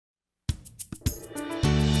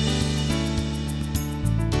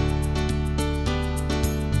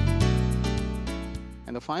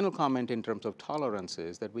And the final comment in terms of tolerance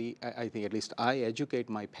is that I think at least I educate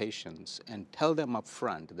my patients and tell them up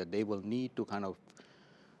front that they will need to kind of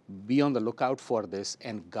be on the lookout for this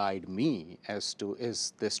and guide me as to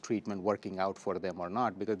is this treatment working out for them or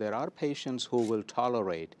not, because there are patients who will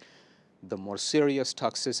tolerate the more serious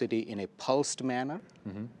toxicity in a pulsed manner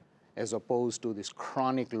as opposed to this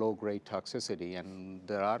chronic low-grade toxicity, and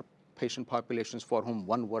there are patient populations for whom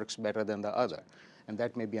one works better than the other. And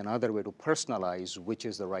that may be another way to personalize which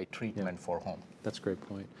is the right treatment for whom. That's a great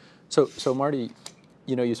point. So Martee,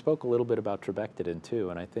 you know, you spoke a little bit about Trabectedin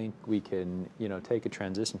too, and I think we can, you know, take a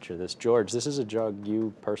transition to this. George, this is a drug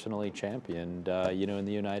you personally championed, you know, in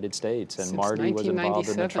the United States, and Since Martee was involved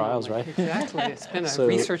in the trials, right? Exactly. It's been a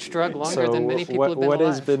research drug longer than many people have been alive. What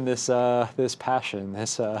has been this this passion,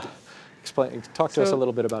 this talk to us a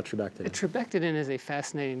little bit about Trabectedin. Trabectedin is a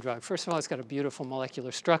fascinating drug. First of all, it's got a beautiful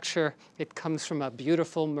molecular structure. It comes from a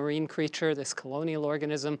beautiful marine creature, this colonial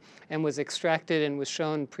organism, and was extracted and was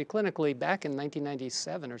shown preclinically back in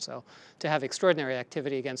 1997 or so to have extraordinary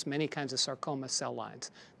activity against many kinds of sarcoma cell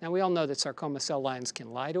lines. Now, we all know that sarcoma cell lines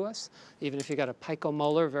can lie to us. Even if you got a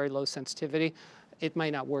picomolar, very low sensitivity, it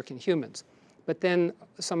might not work in humans. But then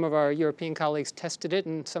some of our European colleagues tested it,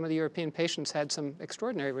 and some of the European patients had some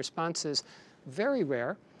extraordinary responses, very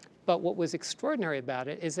rare. But what was extraordinary about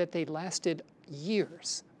it is that they lasted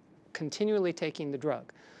years, continually taking the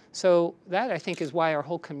drug. So that, I think, is why our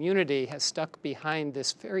whole community has stuck behind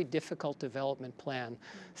this very difficult development plan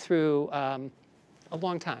through a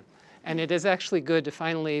long time. And it is actually good to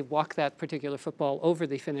finally walk that particular football over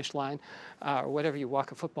the finish line, or whatever you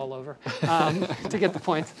walk a football over, to get the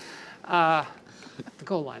points. The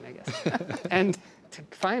goal line, I guess. And to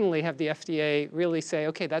finally have the FDA really say,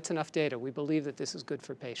 okay, that's enough data. We believe that this is good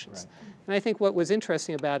for patients. Right. And I think what was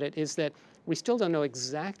interesting about it is that we still don't know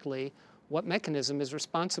exactly what mechanism is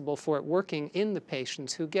responsible for it working in the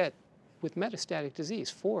patients who get, with metastatic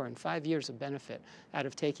disease, 4 and 5 years of benefit out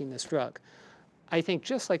of taking this drug. I think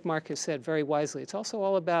just like Mark has said very wisely, it's also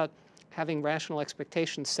all about having rational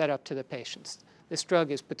expectations set up to the patients. This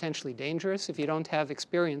drug is potentially dangerous if you don't have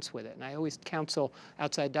experience with it. And I always counsel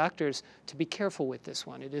outside doctors to be careful with this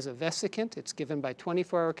one. It is a vesicant. It's given by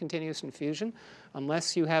 24-hour continuous infusion.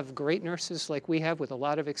 Unless you have great nurses like we have with a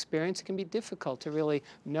lot of experience, it can be difficult to really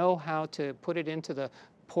know how to put it into the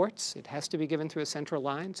ports. It has to be given through a central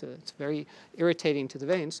line, so it's very irritating to the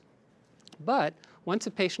veins. But once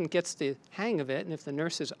a patient gets the hang of it, and if the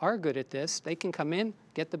nurses are good at this, they can come in,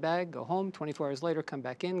 get the bag, go home, 24 hours later, come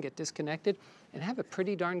back in, get disconnected, and have a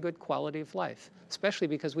pretty darn good quality of life, especially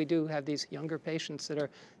because we do have these younger patients that are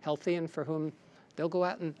healthy and for whom they'll go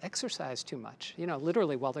out and exercise too much, you know,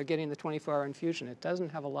 literally while they're getting the 24-hour infusion. It doesn't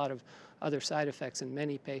have a lot of other side effects in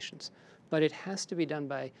many patients, but it has to be done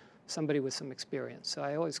by somebody with some experience. So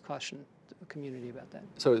I always caution the community about that.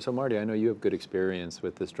 So Martee, I know you have good experience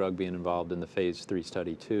with this drug being involved in the phase 3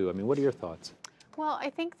 study too. I mean, what are your thoughts? Well, I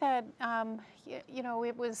think that, you know,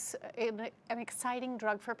 it was an exciting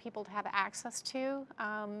drug for people to have access to.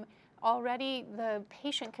 Already the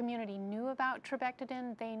patient community knew about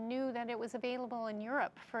Trabectedin. They knew that it was available in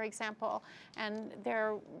Europe, for example, and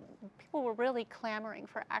people were really clamoring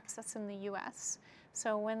for access in the US.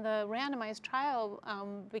 So when the randomized trial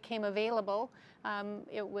became available,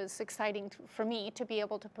 it was exciting for me to be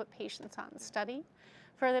able to put patients on the study.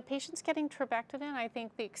 For the patients getting Trabectedin, I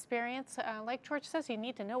think the experience, like George says, you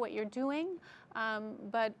need to know what you're doing.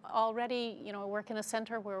 But already, you know, I work in a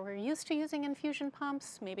center where we're used to using infusion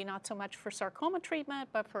pumps, maybe not so much for sarcoma treatment,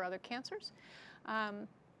 but for other cancers.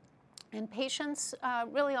 And patients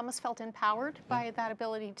really almost felt empowered by that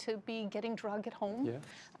ability to be getting drug at home,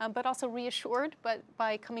 but also reassured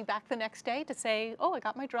by coming back the next day to say, oh, I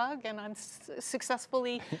got my drug and I'm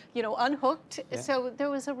successfully, you know, unhooked. So there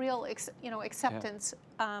was a real, acceptance,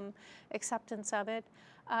 acceptance of it.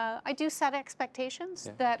 I do set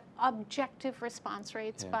expectations that objective response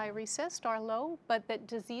rates by RECIST are low, but that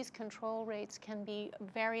disease control rates can be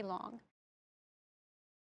very long.